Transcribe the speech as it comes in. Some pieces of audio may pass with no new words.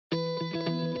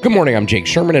Good morning, I'm Jake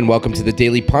Sherman, and welcome to the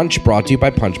Daily Punch, brought to you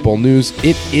by Punchbowl News.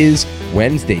 It is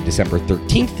Wednesday, December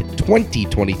 13th,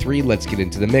 2023. Let's get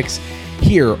into the mix.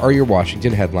 Here are your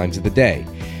Washington headlines of the day.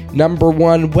 Number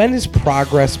one, when is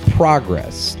progress?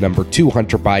 Number two,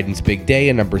 Hunter Biden's big day.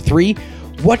 And number three,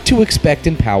 what to expect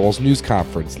in Powell's news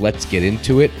conference. Let's get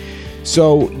into it.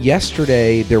 So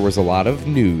yesterday, there was a lot of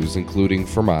news, including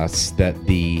from us, that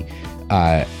the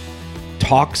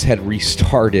talks had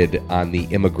restarted on the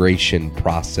immigration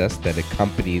process that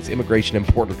accompanies immigration and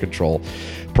border control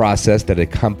process that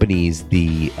accompanies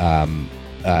the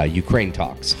Ukraine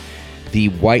talks. The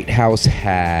White House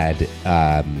had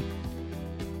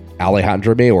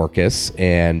Alejandro Mayorkas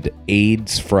and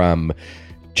aides from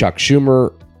Chuck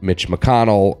Schumer, Mitch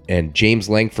McConnell, and James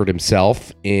Lankford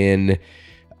himself in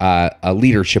a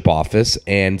leadership office,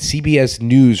 and CBS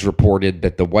News reported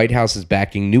that the White House is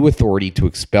backing new authority to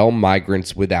expel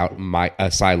migrants without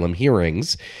asylum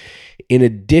hearings, in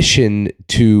addition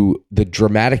to the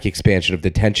dramatic expansion of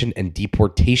detention and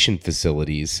deportation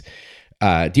facilities,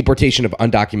 deportation of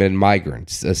undocumented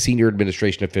migrants. A senior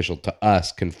administration official to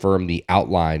us confirmed the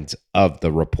outlines of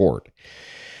the report.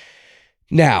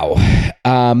 Now,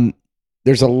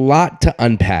 there's a lot to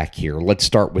unpack here. Let's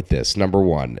start with this. Number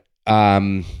one,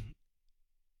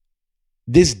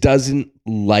 this doesn't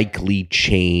likely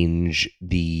change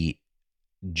the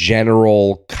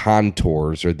general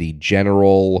contours or the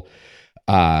general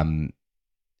timeline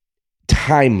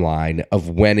of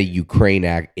when a Ukraine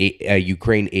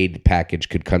aid package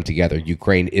could come together.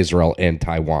 Ukraine, Israel, and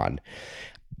Taiwan.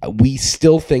 We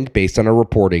still think, based on our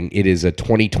reporting, it is a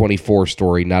 2024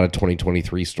 story, not a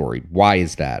 2023 story. Why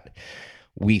is that?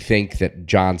 We think that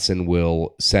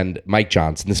Mike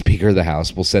Johnson, the Speaker of the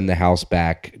House, will send the House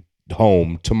back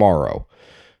home tomorrow.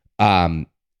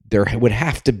 There would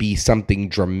have to be something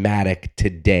dramatic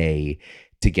today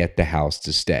to get the House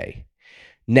to stay.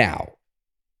 Now,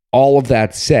 all of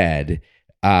that said,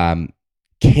 can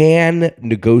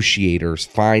negotiators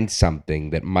find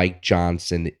something that Mike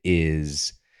Johnson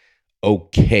is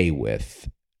okay with?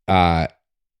 Now,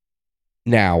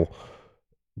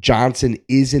 Johnson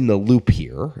is in the loop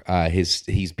here.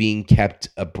 He's being kept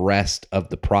abreast of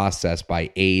the process by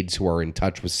aides who are in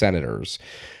touch with senators.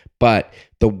 But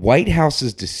the White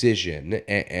House's decision,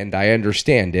 and I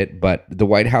understand it, but the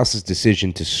White House's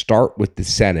decision to start with the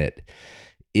Senate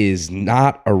is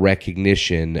not a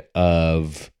recognition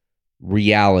of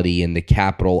reality in the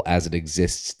Capitol as it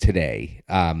exists today.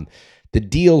 The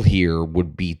deal here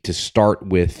would be to start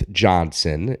with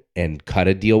Johnson and cut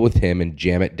a deal with him and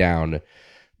jam it through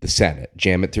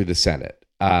the Senate.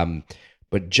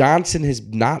 But Johnson has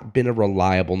not been a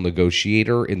reliable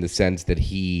negotiator in the sense that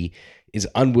he is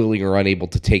unwilling or unable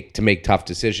to make tough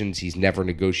decisions. He's never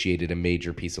negotiated a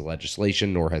major piece of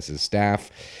legislation, nor has his staff.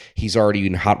 He's already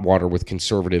in hot water with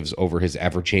conservatives over his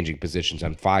ever-changing positions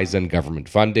on FISA and government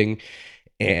funding.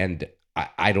 And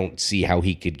I don't see how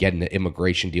he could get an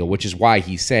immigration deal, which is why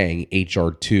he's saying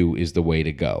H.R. 2 is the way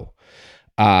to go.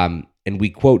 And we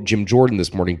quote Jim Jordan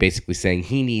this morning basically saying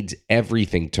he needs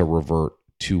everything to revert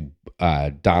to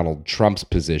Donald Trump's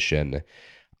position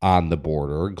on the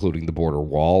border, including the border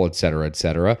wall, et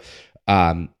cetera,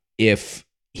 if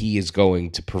he is going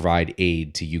to provide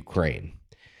aid to Ukraine.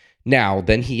 Now,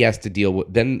 then he has to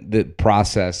then the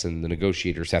process and the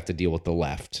negotiators have to deal with the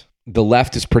left. The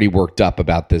left is pretty worked up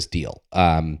about this deal.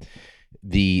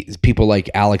 The people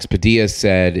like Alex Padilla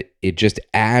said it just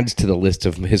adds to the list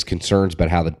of his concerns about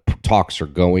how the talks are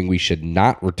going. We should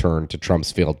not return to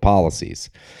Trump's failed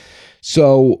policies.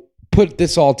 So put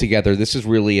this all together. This is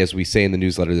really, as we say in the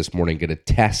newsletter this morning, going to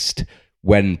test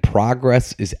when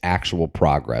progress is actual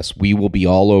progress. We will be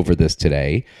all over this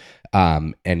today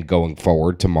and going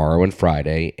forward tomorrow and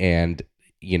Friday and,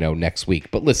 next week.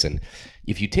 But listen,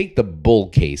 if you take the bull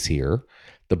case here,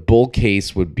 the bull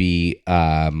case would be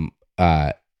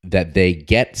that they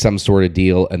get some sort of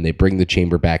deal and they bring the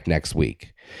chamber back next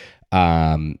week.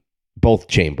 Both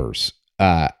chambers.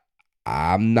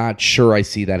 I'm not sure I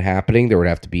see that happening. There would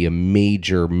have to be a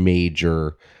major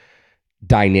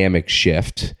dynamic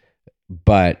shift.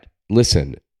 But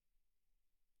listen,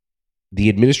 the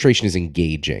administration is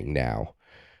engaging now.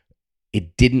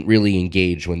 It didn't really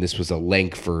engage when this was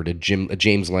a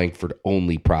James Lankford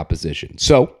only proposition.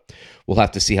 So we'll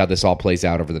have to see how this all plays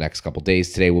out over the next couple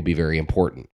days. Today will be very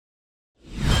important.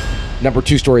 Number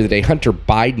two story of the day, Hunter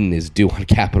Biden is due on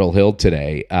Capitol Hill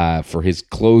today for his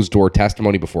closed-door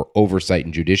testimony before Oversight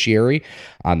and Judiciary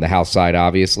on the House side,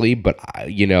 obviously. But,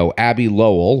 Abby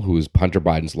Lowell, who is Hunter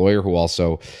Biden's lawyer, who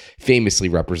also famously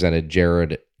represented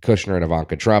Jared Kushner and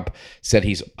Ivanka Trump,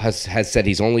 has said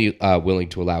he's only willing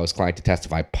to allow his client to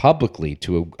testify publicly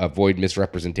to avoid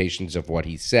misrepresentations of what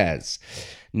he says.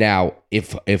 Now,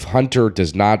 if Hunter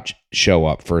does not show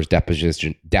up for his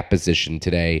deposition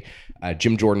today,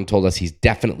 Jim Jordan told us he's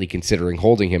definitely considering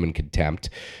holding him in contempt.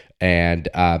 And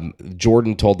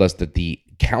Jordan told us that the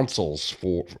counsels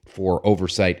for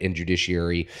oversight and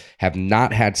judiciary have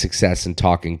not had success in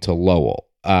talking to Lowell.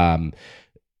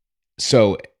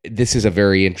 So this is a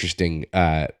very interesting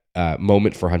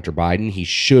moment for Hunter Biden. He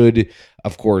should,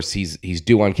 of course, he's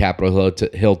due on Capitol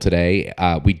Hill today.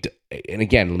 And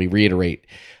again, let me reiterate,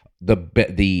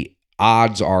 the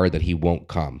odds are that he won't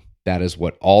come. That is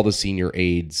what all the senior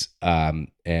aides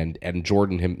and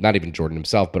Jordan, not even Jordan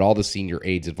himself, but all the senior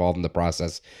aides involved in the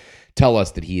process tell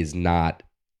us that he is not.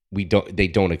 They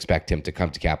don't expect him to come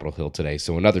to Capitol Hill today.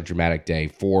 So another dramatic day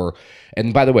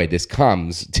and by the way, this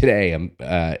comes today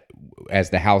as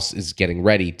the House is getting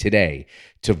ready today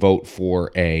to vote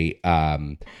for a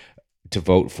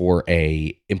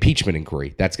impeachment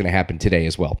inquiry. That's going to happen today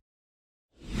as well.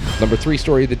 Number 3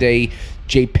 story of the day,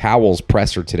 Jay Powell's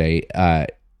presser today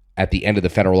at the end of the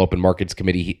Federal Open Markets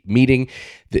Committee meeting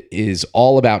is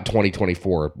all about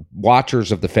 2024.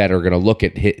 Watchers of the Fed are going to look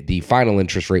at the final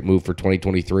interest rate move for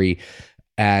 2023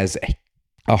 as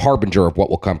a harbinger of what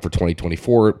will come for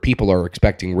 2024. People are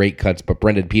expecting rate cuts, but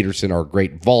Brendan Peterson, our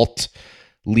great vault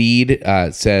lead,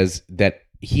 says that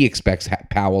he expects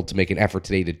Powell to make an effort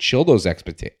today to chill those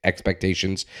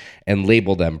expectations and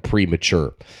label them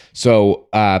premature. So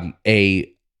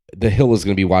the Hill is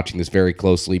going to be watching this very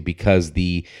closely because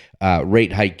the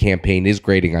rate hike campaign is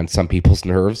grating on some people's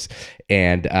nerves.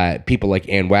 And people like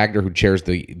Ann Wagner, who chairs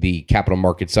the Capital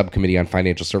Markets Subcommittee on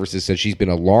Financial Services, says she's been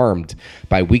alarmed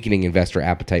by weakening investor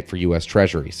appetite for U.S.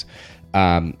 Treasuries.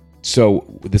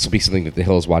 So this will be something that the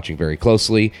Hill is watching very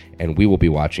closely, and we will be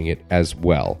watching it as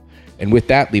well. And with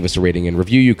that, leave us a rating and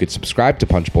review. You could subscribe to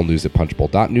Punchbowl News at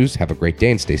punchbowl.news. Have a great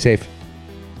day and stay safe.